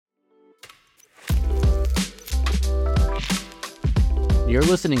You're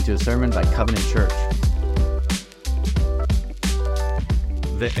listening to a sermon by Covenant Church.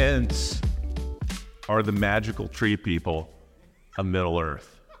 The Ents are the magical tree people of Middle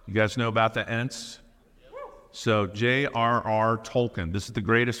Earth. You guys know about the Ents? So J.R.R. Tolkien, this is the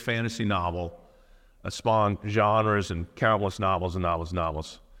greatest fantasy novel, spawned genres and countless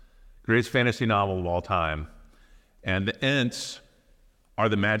novels. Greatest fantasy novel of all time. And the Ents are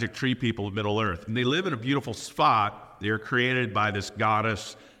the magic tree people of Middle Earth. And they live in a beautiful spot. They are created by this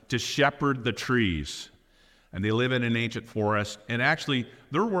goddess to shepherd the trees. And they live in an ancient forest. And actually,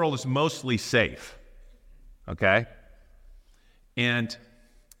 their world is mostly safe. Okay? And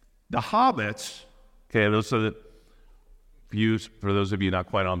the hobbits, okay, those are the views, for those of you not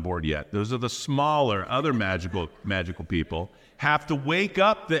quite on board yet, those are the smaller, other magical people, have to wake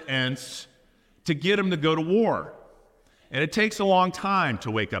up the Ents to get them to go to war. And it takes a long time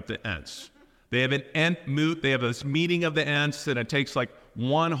to wake up the Ents. They have an Ent moot, they have this meeting of the Ents, and it takes like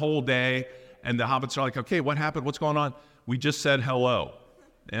one whole day, and the hobbits are like, okay, what happened? What's going on? We just said hello.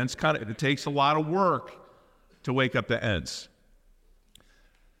 And it takes a lot of work to wake up the Ents.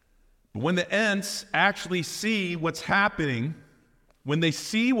 But when the Ents actually see what's happening, when they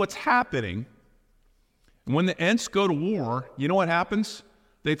see what's happening, when the Ents go to war, you know what happens?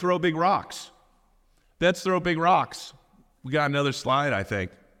 They throw big rocks. Let's throw big rocks. We got another slide, I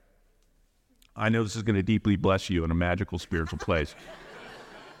think. I know this is going to deeply bless you in a magical spiritual place.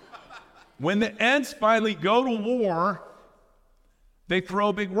 When the Ents finally go to war, they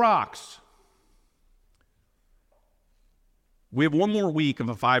throw big rocks. We have one more week of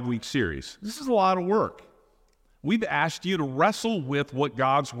a 5-week series. This is a lot of work. We've asked you to wrestle with what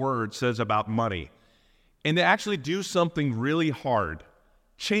God's word says about money and to actually do something really hard.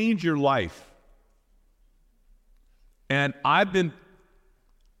 Change your life. And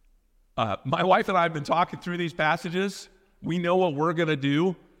my wife and I have been talking through these passages. We know what we're going to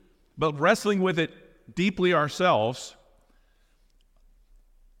do, but wrestling with it deeply ourselves,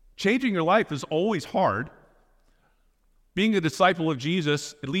 changing your life is always hard. Being a disciple of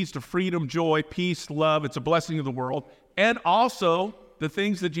Jesus, it leads to freedom, joy, peace, love. It's a blessing of the world. And also, the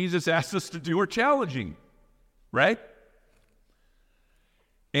things that Jesus asks us to do are challenging, right?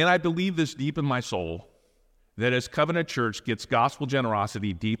 And I believe this deep in my soul, that as Covenant Church gets gospel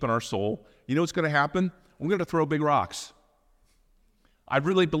generosity deep in our soul, you know what's going to happen? We're going to throw big rocks. I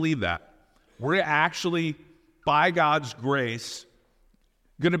really believe that. We're actually, by God's grace,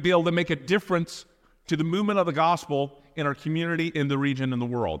 going to be able to make a difference to the movement of the gospel in our community, in the region, in the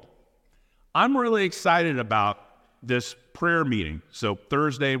world. I'm really excited about this prayer meeting. So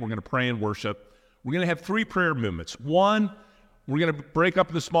Thursday, we're going to pray and worship. We're going to have 3 prayer movements. One, we're going to break up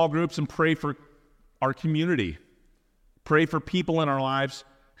into small groups and pray for our community. Pray for people in our lives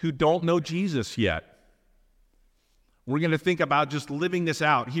who don't know Jesus yet. We're going to think about just living this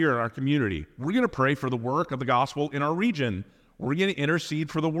out here in our community. We're going to pray for the work of the gospel in our region. We're going to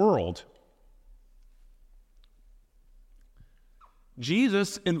intercede for the world.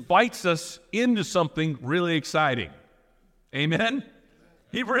 Jesus invites us into something really exciting. Amen?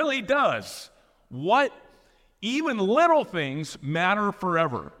 He really does. Even little things matter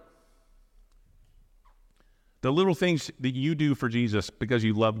forever. The little things that you do for Jesus because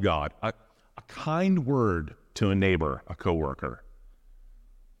you love God. A kind word to a neighbor, a coworker.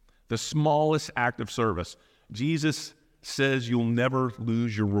 The smallest act of service. Jesus says you'll never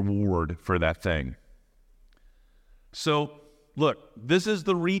lose your reward for that thing. So, look, this is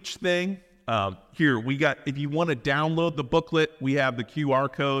the Reach thing. Here, if you want to download the booklet, we have the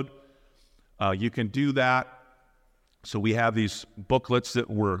QR code. You can do that. So we have these booklets that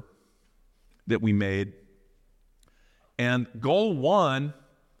we made. And goal 1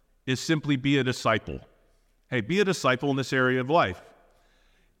 is simply be a disciple. Hey, be a disciple in this area of life.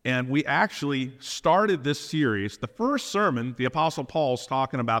 And we actually started this series. The first sermon, the Apostle Paul's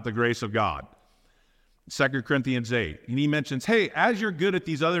talking about the grace of God. 2 Corinthians 8. And he mentions, hey, as you're good at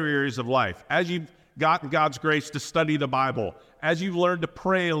these other areas of life, as you've gotten God's grace to study the Bible, as you've learned to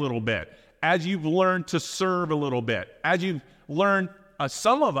pray a little bit, as you've learned to serve a little bit, as you've learned,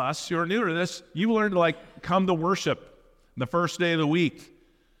 some of us who are new to this, you've learned to come to worship the first day of the week.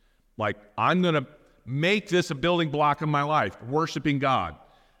 I'm going to make this a building block of my life, worshiping God.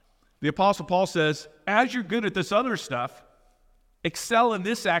 The Apostle Paul says, as you're good at this other stuff, excel in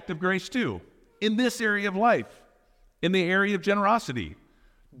this act of grace too. In this area of life, in the area of generosity.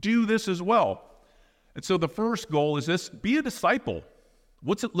 Do this as well. And so the first goal is this: be a disciple.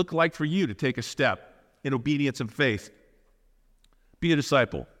 What's it look like for you to take a step in obedience and faith? Be a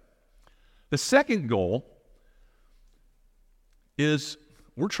disciple. The second goal is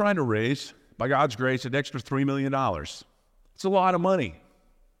we're trying to raise, by God's grace, an extra $3 million. It's a lot of money.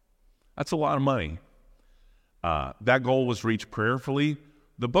 That's a lot of money. That goal was reached prayerfully.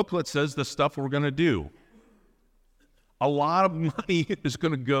 The booklet says the stuff we're going to do. A lot of money is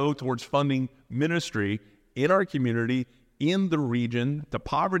going to go towards funding ministry in our community, in the region, to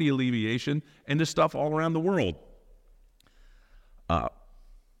poverty alleviation, and to stuff all around the world.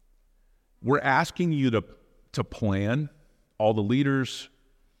 We're asking you to plan. All the leaders,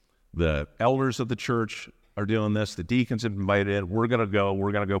 the elders of the church are doing this. The deacons have invited in. We're going to go.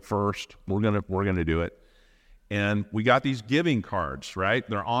 We're going to go first. We're going to do it. And we got these giving cards, right?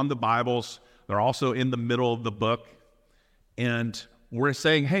 They're on the Bibles. They're also in the middle of the book. And we're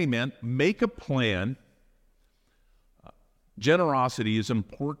saying, hey, man, make a plan. Generosity is an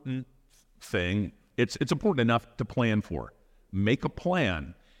important thing. It's important enough to plan for. Make a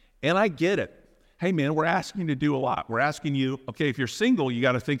plan. And I get it. Hey, man, we're asking you to do a lot. We're asking you, okay, if you're single, you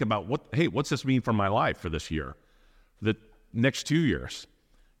got to think about, what's this mean for my life for this year, the next 2 years?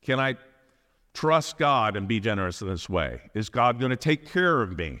 Can I trust God and be generous in this way? Is God going to take care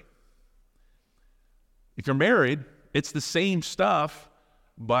of me? If you're married, it's the same stuff,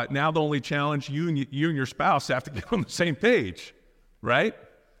 but now the only challenge, you and your spouse have to get on the same page, right?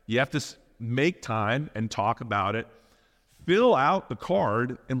 You have to make time and talk about it. Fill out the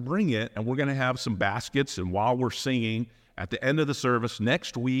card and bring it, and we're going to have some baskets, and while we're singing at the end of the service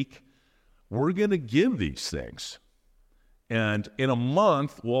next week, we're going to give these things. And in a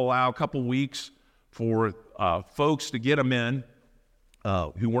month, we'll allow a couple weeks for folks to get them in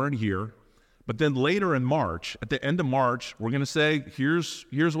who weren't here. But then later in March, at the end of March, we're going to say, here's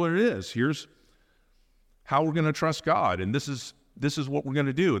what it is. Here's how we're going to trust God, and this is what we're going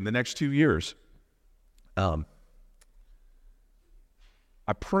to do in the next 2 years.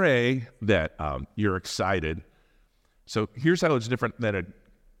 I pray that you're excited. So here's how it's different than a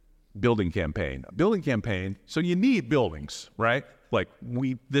building campaign. A building campaign, so you need buildings, right? Like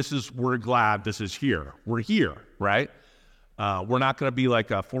we're glad this is here. We're here, right? We're not going to be like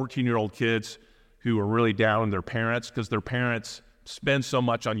 14-year-old kids who are really down on their parents because their parents spend so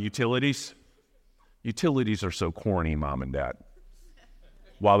much on utilities. Utilities are so corny, Mom and Dad,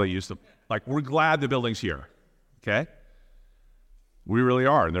 while they use them. Like, we're glad the building's here, okay? We really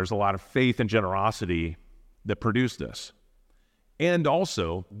are, and there's a lot of faith and generosity that produced this. And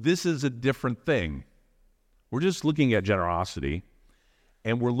also, this is a different thing. We're just looking at generosity,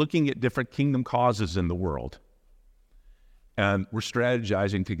 and we're looking at different kingdom causes in the world. And we're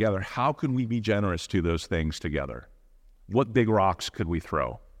strategizing together. How can we be generous to those things together? What big rocks could we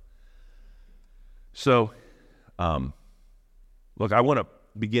throw? So, look, I want to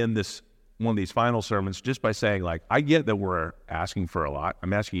begin one of these final sermons just by saying, I get that we're asking for a lot.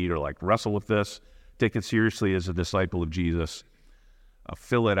 I'm asking you to, wrestle with this, take it seriously as a disciple of Jesus,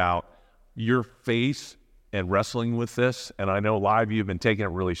 fill it out. Your faith and wrestling with this, and I know a lot of you have been taking it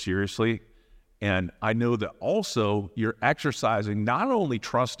really seriously, and I know that also you're exercising not only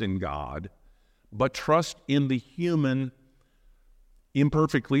trust in God, but trust in the human,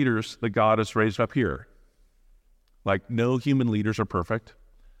 imperfect leaders that God has raised up here. No human leaders are perfect.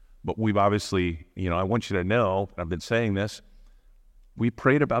 But we've obviously, I want you to know, I've been saying this, we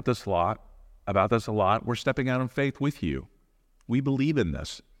prayed about this a lot. We're stepping out in faith with you. We believe in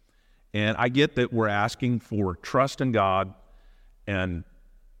this. And I get that we're asking for trust in God and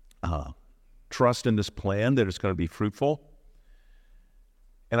trust in this plan that it's going to be fruitful.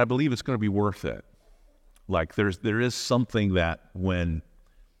 And I believe it's going to be worth it. There is something that when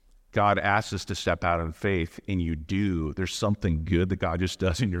God asks us to step out in faith and you do, there's something good that God just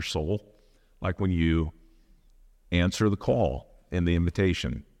does in your soul, like when you answer the call and the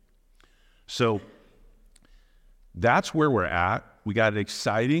invitation. So that's where we're at. We got an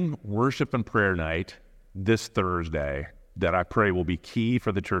exciting worship and prayer night this Thursday that I pray will be key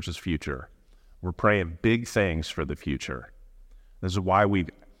for the church's future. We're praying big things for the future. This is why we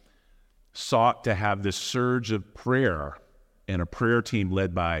sought to have this surge of prayer and a prayer team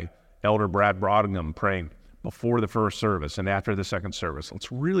led by Elder Brad Brodingham praying before the first service and after the second service.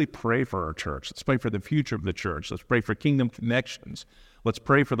 Let's really pray for our church. Let's pray for the future of the church. Let's pray for kingdom connections. Let's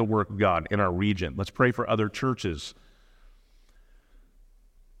pray for the work of God in our region. Let's pray for other churches.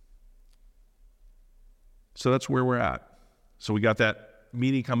 So that's where we're at. So we got that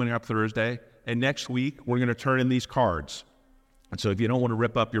meeting coming up Thursday. And next week, we're going to turn in these cards. And so if you don't want to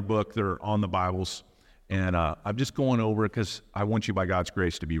rip up your book, they're on the Bibles. And I'm just going over it because I want you, by God's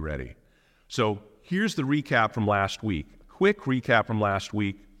grace, to be ready. So here's the recap from last week. Quick recap from last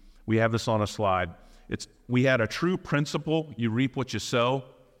week. We have this on a slide. We had a true principle: you reap what you sow.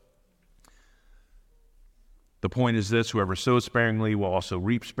 The point is this: whoever sows sparingly will also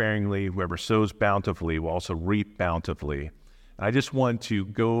reap sparingly. Whoever sows bountifully will also reap bountifully. I just want to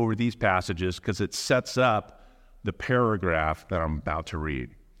go over these passages because it sets up the paragraph that I'm about to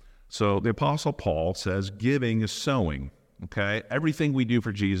read. So the Apostle Paul says, giving is sowing, okay? Everything we do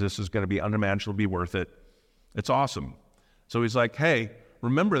for Jesus is going to be unimaginably worth it. It's awesome. So he's like, hey,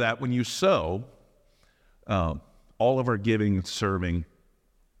 remember that when you sow, all of our giving and serving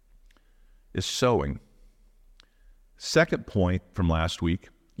is sowing. Second point from last week,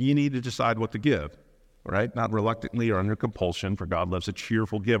 you need to decide what to give, right? Not reluctantly or under compulsion, for God loves a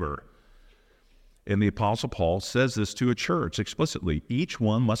cheerful giver. And the Apostle Paul says this to a church explicitly. Each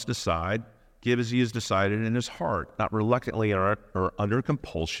one must decide, give as he has decided in his heart, not reluctantly or under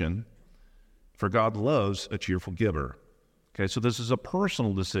compulsion, for God loves a cheerful giver. Okay, so this is a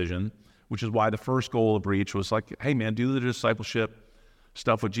personal decision, which is why the first goal of Reach was like, hey man, do the discipleship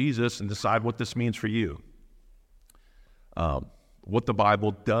stuff with Jesus and decide what this means for you. What the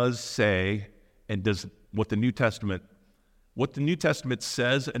Bible does say and does what the New Testament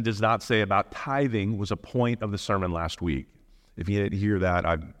says and does not say about tithing was a point of the sermon last week. If you didn't hear that,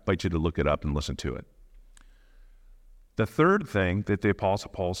 I invite you to look it up and listen to it. The third thing that the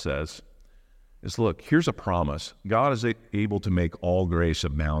Apostle Paul says is, look, here's a promise. God is able to make all grace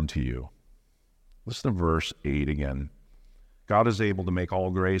abound to you. Listen to verse 8 again. God is able to make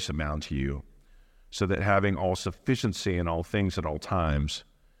all grace abound to you, so that having all sufficiency in all things at all times,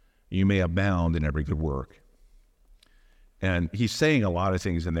 you may abound in every good work. And he's saying a lot of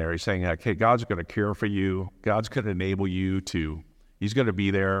things in there. He's saying, okay, God's going to care for you. God's going to enable you to, he's going to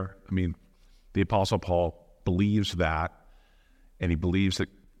be there. I mean, the Apostle Paul believes that, and he believes that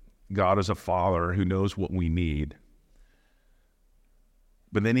God is a father who knows what we need.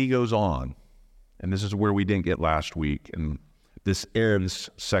 But then he goes on, and this is where we didn't get last week, and this ends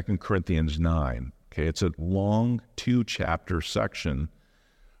 2 Corinthians 9. Okay, it's a long 2-chapter section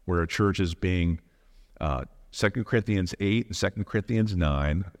where a church is being, 2 Corinthians 8 and 2 Corinthians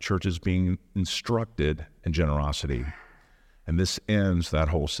 9, church is being instructed in generosity. And this ends that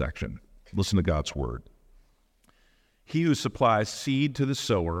whole section. Listen to God's word. He who supplies seed to the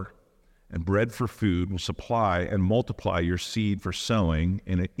sower and bread for food will supply and multiply your seed for sowing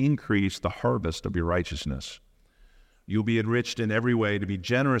and increase the harvest of your righteousness. You'll be enriched in every way to be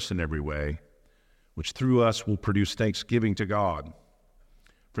generous in every way, which through us will produce thanksgiving to God.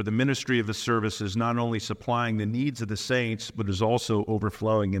 For the ministry of the service is not only supplying the needs of the saints, but is also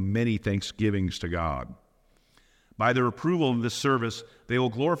overflowing in many thanksgivings to God. By their approval of this service, they will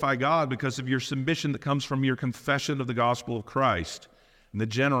glorify God because of your submission that comes from your confession of the gospel of Christ and the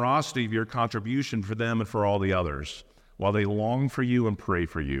generosity of your contribution for them and for all the others, while they long for you and pray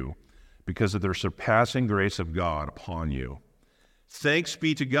for you because of their surpassing grace of God upon you. Thanks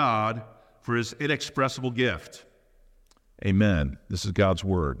be to God for his inexpressible gift. Amen. This is God's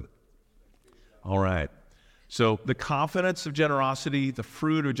word. All right. So the confidence of generosity, the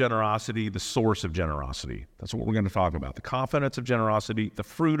fruit of generosity, the source of generosity. That's what we're going to talk about. The confidence of generosity, the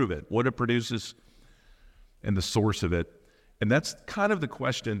fruit of it, what it produces, and the source of it. And that's kind of the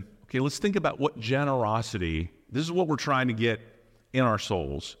question. Okay, let's think about what generosity, this is what we're trying to get in our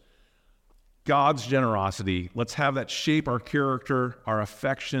souls. God's generosity, let's have that shape our character, our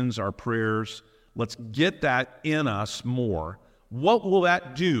affections, our prayers. Let's get that in us more. What will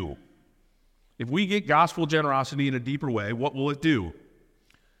that do? If we get gospel generosity in a deeper way, what will it do?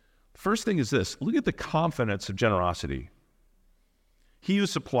 First thing is this. Look at the confidence of generosity. He who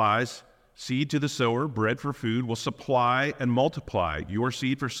supplies seed to the sower, bread for food, will supply and multiply your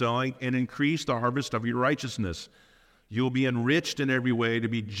seed for sowing and increase the harvest of your righteousness. You will be enriched in every way to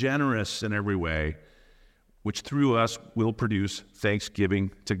be generous in every way, which through us will produce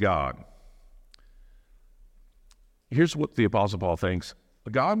thanksgiving to God. Here's what the Apostle Paul thinks.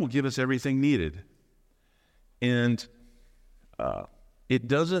 God will give us everything needed. And it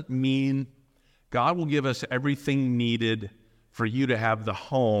doesn't mean God will give us everything needed for you to have the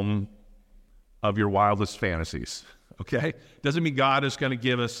home of your wildest fantasies, okay? It doesn't mean God is going to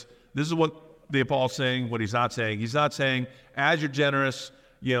give us, this is what the Apostle's saying, what he's not saying. He's not saying, as you're generous,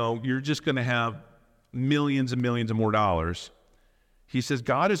 you're just going to have millions and millions of more dollars. He says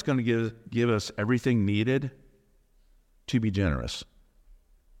God is going to give us everything needed to be generous.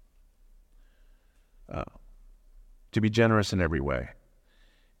 To be generous in every way.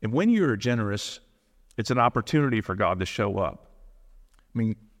 And when you're generous, it's an opportunity for God to show up. I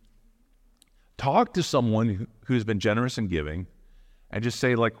mean, talk to someone who's been generous in giving and just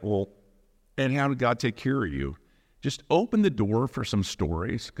say like, well, and how did God take care of you? Just open the door for some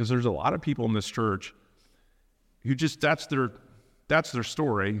stories, because there's a lot of people in this church who just, that's their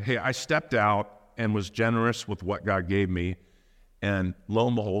story. Hey, I stepped out and was generous with what God gave me, and lo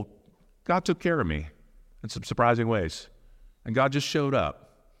and behold, God took care of me in some surprising ways. And God just showed up.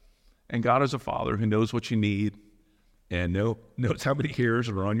 And God is a Father who knows what you need and knows how many hairs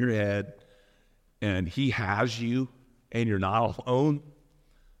are on your head. And He has you, and you're not alone.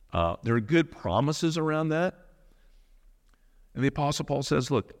 There are good promises around that. And the Apostle Paul says,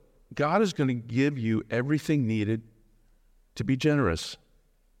 look, God is going to give you everything needed to be generous.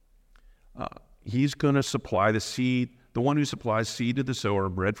 He's going to supply the seed, the one who supplies seed to the sower,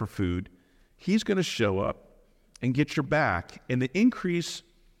 bread for food. He's going to show up and get your back. And the increase,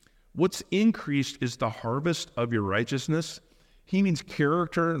 what's increased is the harvest of your righteousness. He means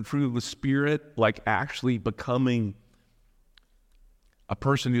character and fruit of the Spirit, like actually becoming a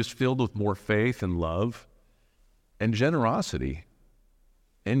person who's filled with more faith and love and generosity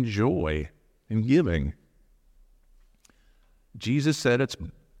and joy and giving. Jesus said it's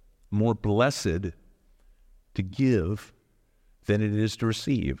more blessed to give than it is to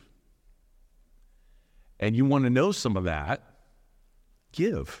receive. And you want to know some of that,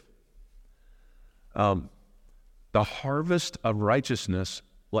 give. The harvest of righteousness,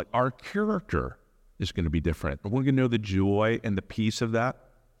 like our character is going to be different. We're going to know the joy and the peace of that.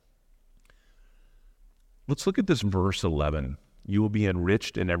 Let's look at this verse 11. You will be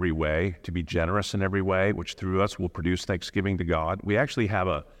enriched in every way, to be generous in every way, which through us will produce thanksgiving to God. We actually have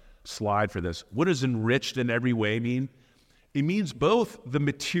a slide for this. What does enriched in every way mean? It means both the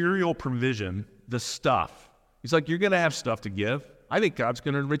material provision, the stuff. He's like, you're going to have stuff to give. I think God's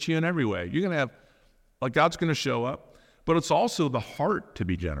going to enrich you in every way. You're going to have, like, God's going to show up. But it's also the heart to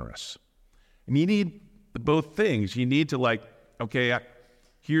be generous. And you need both things. You need to, like, okay,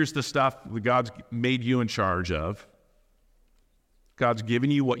 here's the stuff that God's made you in charge of. God's given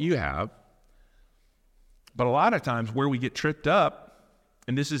you what you have. But a lot of times where we get tripped up,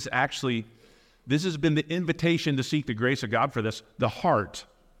 and this has been the invitation to seek the grace of God for this, the heart.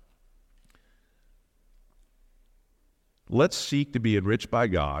 Let's seek to be enriched by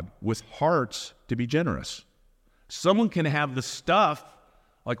God with hearts to be generous. Someone can have the stuff,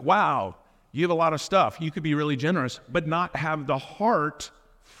 like, wow, you have a lot of stuff. You could be really generous, but not have the heart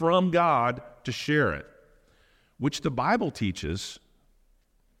from God to share it, which the Bible teaches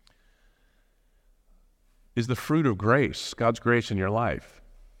is the fruit of grace, God's grace in your life.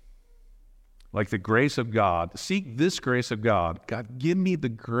 Like the grace of God. Seek this grace of God. God, give me the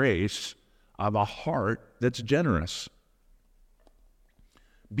grace of a heart that's generous.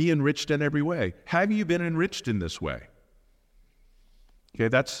 Be enriched in every way. Have you been enriched in this way? Okay,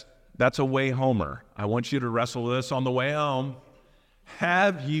 that's a way homer. I want you to wrestle with this on the way home.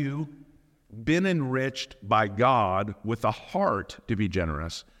 Have you been enriched by God with a heart to be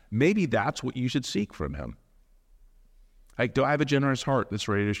generous? Maybe that's what you should seek from Him. Like, do I have a generous heart that's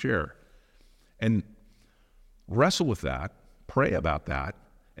ready to share? And wrestle with that, pray about that,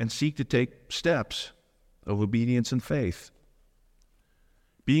 and seek to take steps of obedience and faith.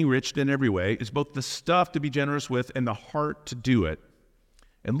 Being enriched in every way is both the stuff to be generous with and the heart to do it.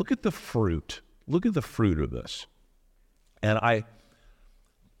 And look at the fruit. Look at the fruit of this. And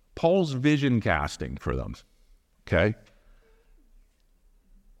Paul's vision casting for them, okay?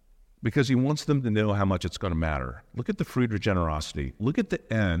 Because he wants them to know how much it's going to matter. Look at the fruit of generosity. Look at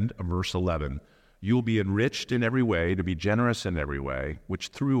the end of verse 11. You will be enriched in every way, to be generous in every way, which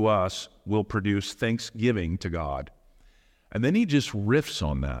through us will produce thanksgiving to God. And then he just riffs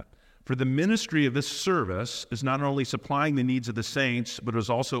on that. For the ministry of this service is not only supplying the needs of the saints, but is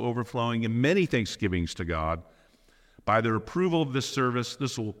also overflowing in many thanksgivings to God. By the approval of this service,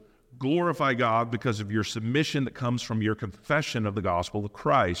 this will glorify God because of your submission that comes from your confession of the gospel of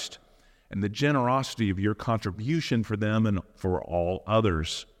Christ and the generosity of your contribution for them and for all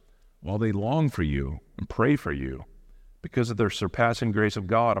others, while they long for you and pray for you because of their surpassing grace of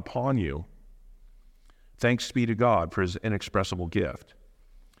God upon you. Thanks be to God for His inexpressible gift.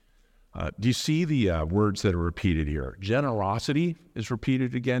 Do you see the words that are repeated here? Generosity is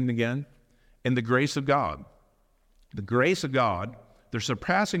repeated again and again. And the grace of God. The grace of God, the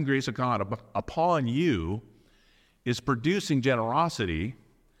surpassing grace of God upon you is producing generosity,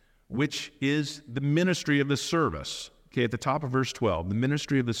 which is the ministry of this service. Okay, at the top of verse 12, the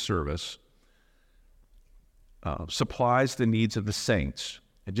ministry of this service supplies the needs of the saints.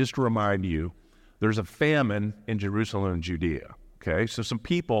 And just to remind you, there's a famine in Jerusalem and Judea. Okay, so some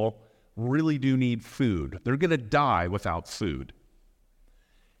people really do need food. They're going to die without food.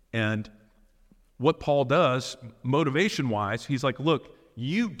 And what Paul does, motivation-wise, he's like, look,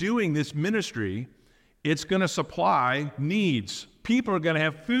 you doing this ministry, it's going to supply needs. People are going to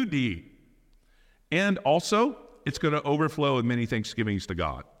have food to eat. And also, it's going to overflow with many thanksgivings to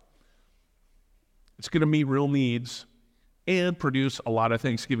God. It's going to meet real needs and produce a lot of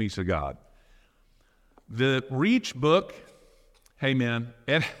thanksgivings to God. The Reach book hey man,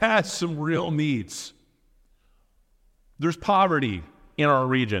 it has some real needs. There's poverty in our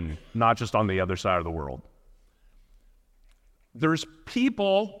region, not just on the other side of the world. There's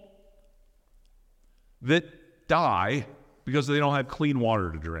people that die because they don't have clean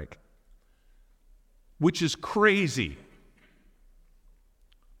water to drink, which is crazy.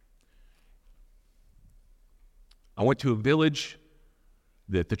 I went to a village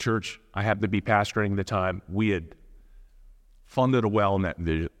that the church I happened to be pastoring at the time, we had funded a well in that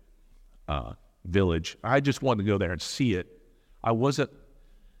village. I just wanted to go there and see it. I wasn't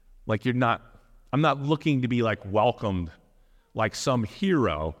like I'm not looking to be like welcomed like some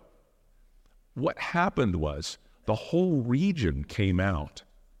hero. What happened was the whole region came out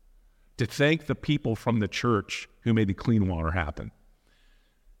to thank the people from the church who made the clean water happen.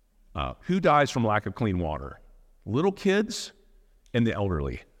 Who dies from lack of clean water? Little kids and the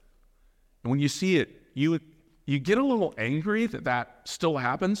elderly. And when you see it, you get a little angry that still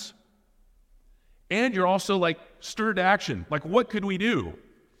happens. And you're also like stirred to action. Like, what could we do?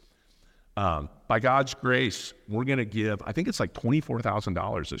 By God's grace, we're going to give, I think it's like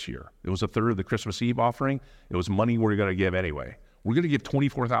 $24,000 this year. It was a third of the Christmas Eve offering. It was money we're going to give anyway. We're going to give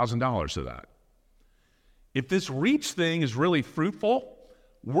 $24,000 to that. If this reach thing is really fruitful,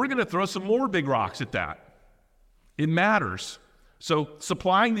 we're going to throw some more big rocks at that. It matters. So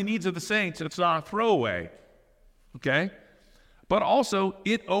supplying the needs of the saints, it's not a throwaway, okay? But also,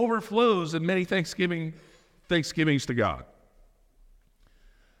 it overflows in many thanksgivings to God.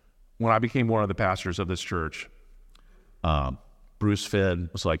 When I became one of the pastors of this church, Bruce Finn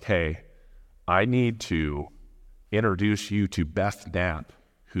was like, hey, I need to introduce you to Beth Knapp,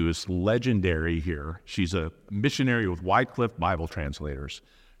 who is legendary here. She's a missionary with Wycliffe Bible translators.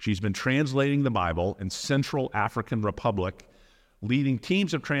 She's been translating the Bible in Central African Republic, leading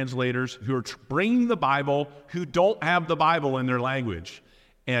teams of translators who are bringing the Bible who don't have the Bible in their language.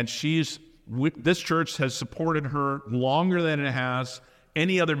 And this church has supported her longer than it has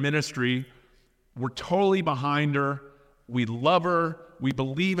any other ministry. We're totally behind her. We love her. We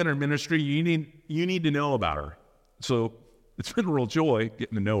believe in her ministry. You need to know about her. So it's been a real joy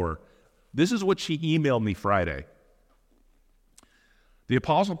getting to know her. This is what she emailed me Friday. The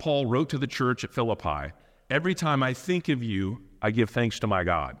Apostle Paul wrote to the church at Philippi, every time I think of you, I give thanks to my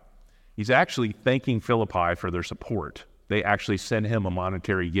God. He's actually thanking Philippi for their support. They actually sent him a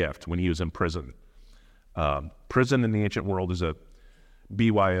monetary gift when he was in prison. Prison in the ancient world is a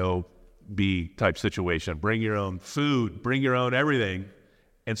BYOB type situation. Bring your own food, bring your own everything.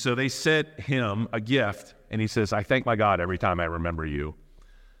 And so they sent him a gift, and he says, I thank my God every time I remember you.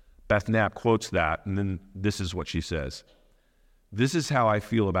 Beth Knapp quotes that, and then this is what she says. This is how I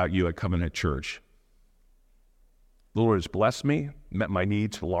feel about you at Covenant Church. The Lord has blessed me, met my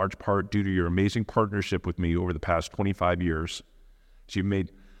needs in large part due to your amazing partnership with me over the past 25 years. So you've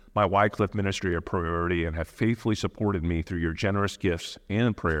made my Wycliffe ministry a priority and have faithfully supported me through your generous gifts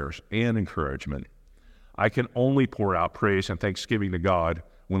and prayers and encouragement. I can only pour out praise and thanksgiving to God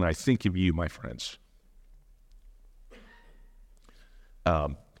when I think of you, my friends.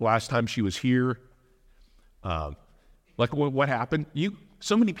 Last time she was here, like what happened?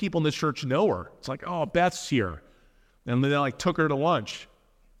 So many people in this church know her. It's like, oh, Beth's here. And they like took her to lunch.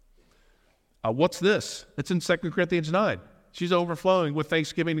 What's this? It's in 2 Corinthians 9. She's overflowing with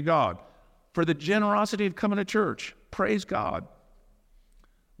thanksgiving to God for the generosity of coming to church. Praise God.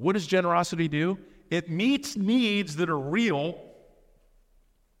 What does generosity do? It meets needs that are real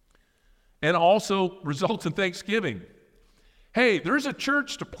and also results in thanksgiving. Hey, there's a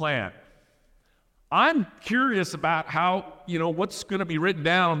church to plant. I'm curious about how, what's going to be written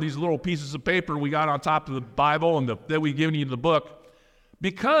down on these little pieces of paper we got on top of the Bible and that we've given you the book,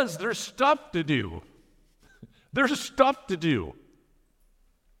 because there's stuff to do. There's stuff to do.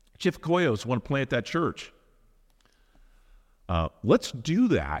 Chief Koyos want to plant that church. Let's do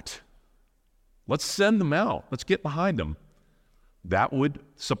that. Let's send them out. Let's get behind them. That would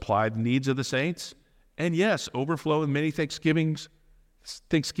supply the needs of the saints. And yes, overflow in many thanksgivings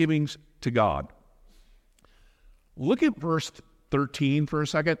to God. Look at verse 13 for a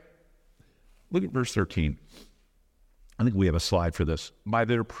second. Look at verse 13. I think we have a slide for this. By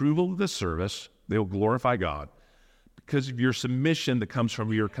their approval of this service, they will glorify God because of your submission that comes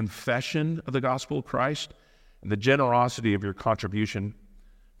from your confession of the gospel of Christ and the generosity of your contribution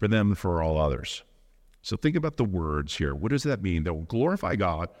for them and for all others. So think about the words here. What does that mean? They will glorify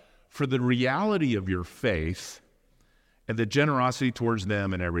God for the reality of your faith and the generosity towards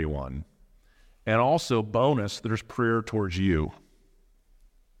them and everyone. And also, bonus, there's prayer towards you.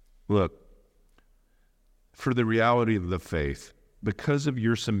 Look, for the reality of the faith, because of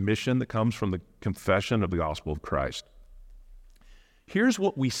your submission that comes from the confession of the gospel of Christ. Here's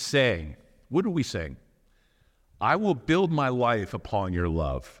what we sang. What do we sing? I will build my life upon your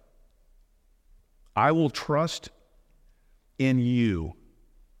love. I will trust in you.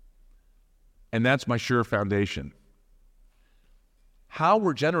 And that's my sure foundation. How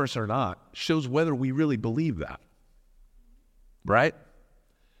we're generous or not shows whether we really believe that. Right?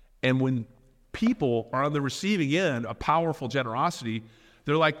 And when people are on the receiving end of powerful generosity,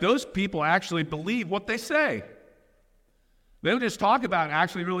 they're like, those people actually believe what they say. They don't just talk about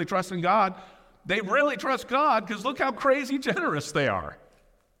actually really trusting God. They really trust God because look how crazy generous they are.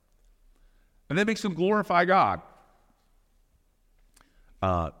 And that makes them glorify God.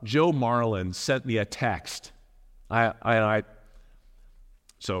 Joe Marlin sent me a text.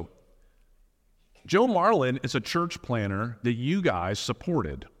 So Joe Marlin is a church planner that you guys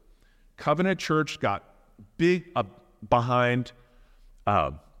supported. Covenant Church got big behind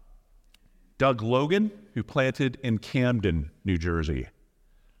Doug Logan, who planted in Camden, New Jersey.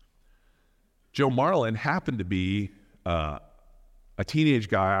 Joe Marlin happened to be a teenage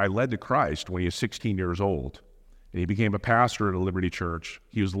guy I led to Christ when he was 16 years old. And he became a pastor at a Liberty Church.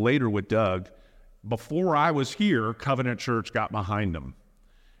 He was later with Doug. Before I was here, Covenant Church got behind him.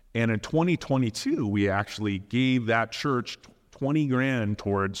 And in 2022, we actually gave that church $20,000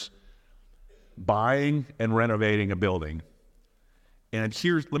 towards buying and renovating a building. And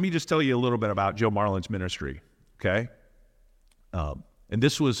let me just tell you a little bit about Joe Marlin's ministry, okay? And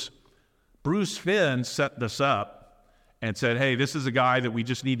this was, Bruce Finn set this up and said, hey, this is a guy that we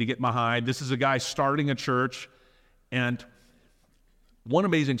just need to get behind. This is a guy starting a church. And one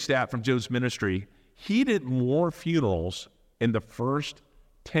amazing stat from Joe's ministry, he did more funerals in the first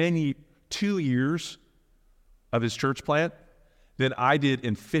 2 years of his church plant than I did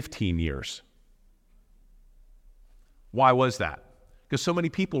in 15 years. Why was that? Because so many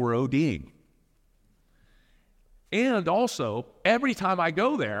people were ODing. And also, every time I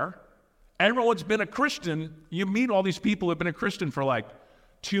go there, everyone's been a Christian. You meet all these people who have been a Christian for like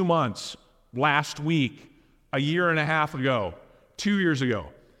 2 months, last week, a year and a half ago, 2 years ago.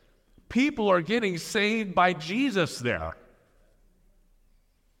 People are getting saved by Jesus there.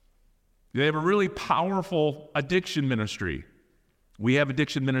 They have a really powerful addiction ministry. We have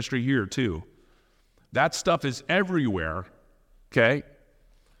addiction ministry here too. That stuff is everywhere, okay?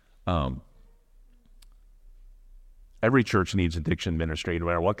 Every church needs addiction ministry, no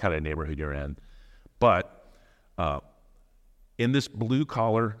matter what kind of neighborhood you're in. But in this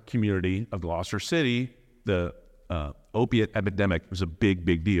blue-collar community of Gloucester City, the opiate epidemic was a big,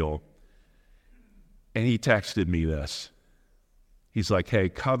 big deal. And he texted me this. He's like, hey,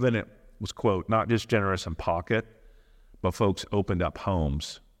 Covenant was, quote, not just generous in pocket, but folks opened up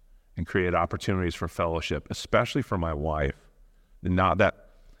homes and created opportunities for fellowship, especially for my wife. Not that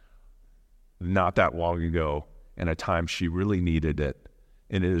long ago, in a time she really needed it,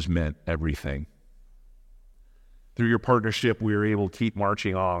 and it has meant everything. Through your partnership, we are able to keep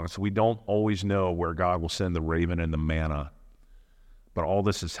marching on, so we don't always know where God will send the raven and the manna. But all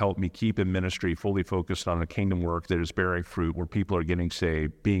this has helped me keep in ministry fully focused on a kingdom work that is bearing fruit, where people are getting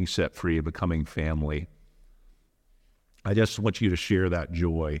saved, being set free, and becoming family. I just want you to share that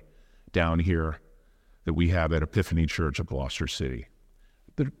joy down here that we have at Epiphany Church of Gloucester City.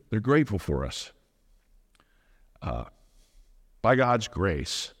 They're grateful for us. By God's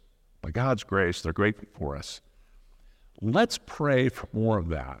grace, they're grateful for us. Let's pray for more of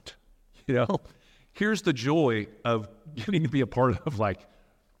that. You know, here's the joy of getting to be a part of like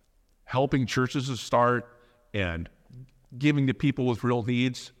helping churches to start and giving to people with real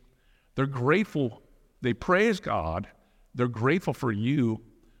needs. They're grateful. They praise God. They're grateful for you.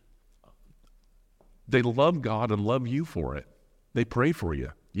 They love God and love you for it. They pray for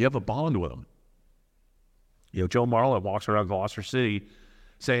you. You have a bond with them. You know, Joe Marlin walks around Gloucester City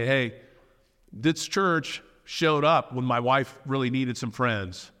saying, hey, this church showed up when my wife really needed some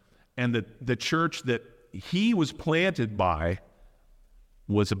friends. And the church that he was planted by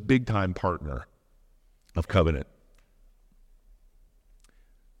was a big-time partner of Covenant.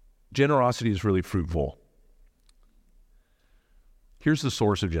 Generosity is really fruitful. Here's the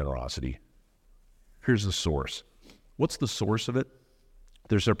source of generosity. Here's the source. What's the source of it?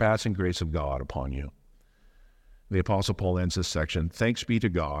 The surpassing grace of God upon you. The Apostle Paul ends this section, thanks be to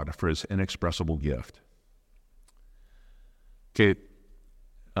God for his inexpressible gift. Okay,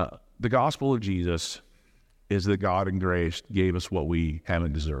 the gospel of Jesus is that God in grace gave us what we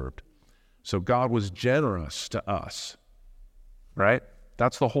haven't deserved. So God was generous to us, right?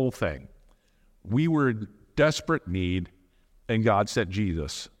 That's the whole thing. We were in desperate need, and God sent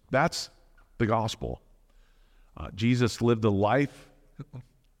Jesus. That's the gospel. Jesus lived the life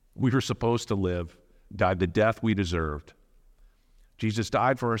we were supposed to live, died the death we deserved. Jesus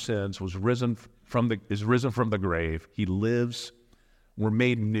died for our sins, is risen from the grave. He lives. We're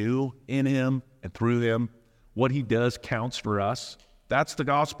made new in him and through him. What he does counts for us. That's the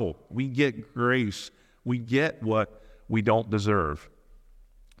gospel. We get grace. We get what we don't deserve.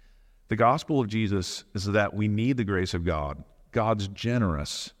 The gospel of Jesus is that we need the grace of God. God's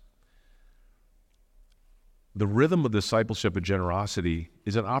generous. The rhythm of discipleship and generosity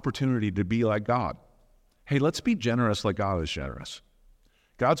is an opportunity to be like God. Hey, let's be generous like God is generous.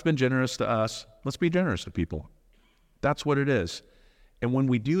 God's been generous to us. Let's be generous to people. That's what it is. And when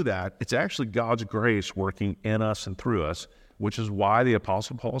we do that, it's actually God's grace working in us and through us, which is why the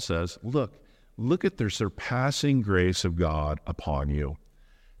Apostle Paul says, look at the surpassing grace of God upon you.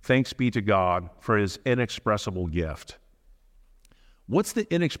 Thanks be to God for his inexpressible gift. What's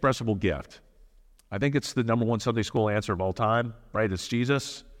the inexpressible gift? I think it's the number one Sunday school answer of all time, right? It's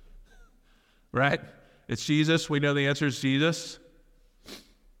Jesus, right? It's Jesus. We know the answer is Jesus.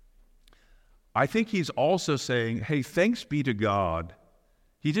 I think he's also saying, hey, thanks be to God.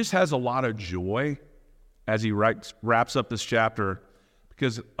 He just has a lot of joy as he wraps up this chapter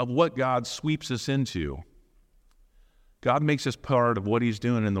because of what God sweeps us into. God makes us part of what he's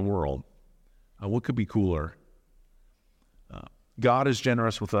doing in the world. What could be cooler? God is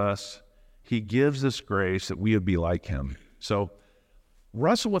generous with us. He gives us grace that we would be like him. So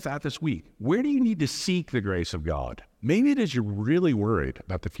wrestle with that this week. Where do you need to seek the grace of God? Maybe it is you're really worried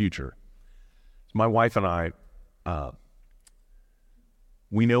about the future. My wife and I,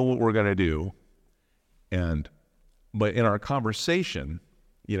 we know what we're going to do, but in our conversation,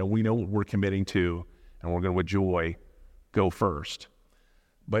 we know what we're committing to, and we're going to, with joy, go first.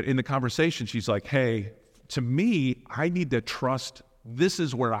 But in the conversation, she's like, hey, to me, I need to trust. This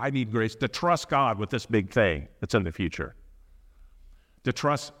is where I need grace, to trust God with this big thing that's in the future. To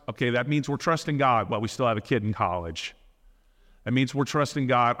trust, okay, that means we're trusting God while we still have a kid in college. It means we're trusting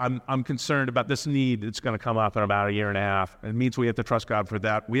God. I'm concerned about this need that's going to come up in about a year and a half. It means we have to trust God for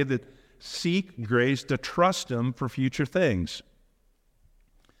that. We have to seek grace to trust him for future things.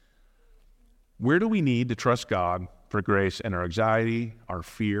 Where do we need to trust God for grace in our anxiety, our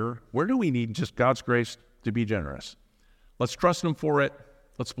fear? Where do we need just God's grace to be generous? Let's trust him for it.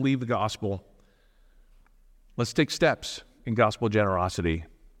 Let's believe the gospel. Let's take steps in gospel generosity.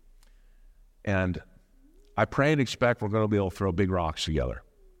 And I pray and expect we're going to be able to throw big rocks together.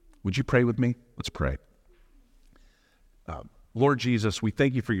 Would you pray with me? Let's pray. Lord Jesus, we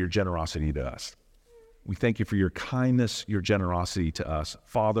thank you for your generosity to us. We thank you for your kindness, your generosity to us.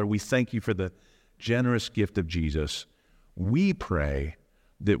 Father, we thank you for the generous gift of Jesus. We pray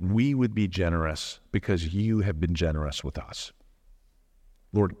that we would be generous because you have been generous with us.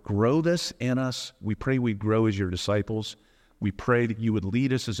 Lord, grow this in us. We pray we grow as your disciples. We pray that you would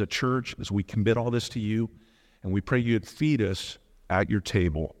lead us as a church as we commit all this to you. And we pray you would feed us at your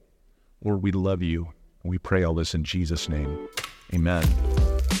table. Lord, we love you. And we pray all this in Jesus' name. Amen.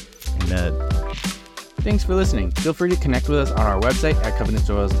 Amen. Thanks for listening. Feel free to connect with us on our website at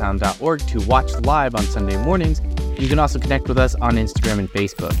covenantdoylestown.org to watch live on Sunday mornings. You can also connect with us on Instagram and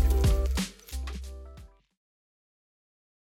Facebook.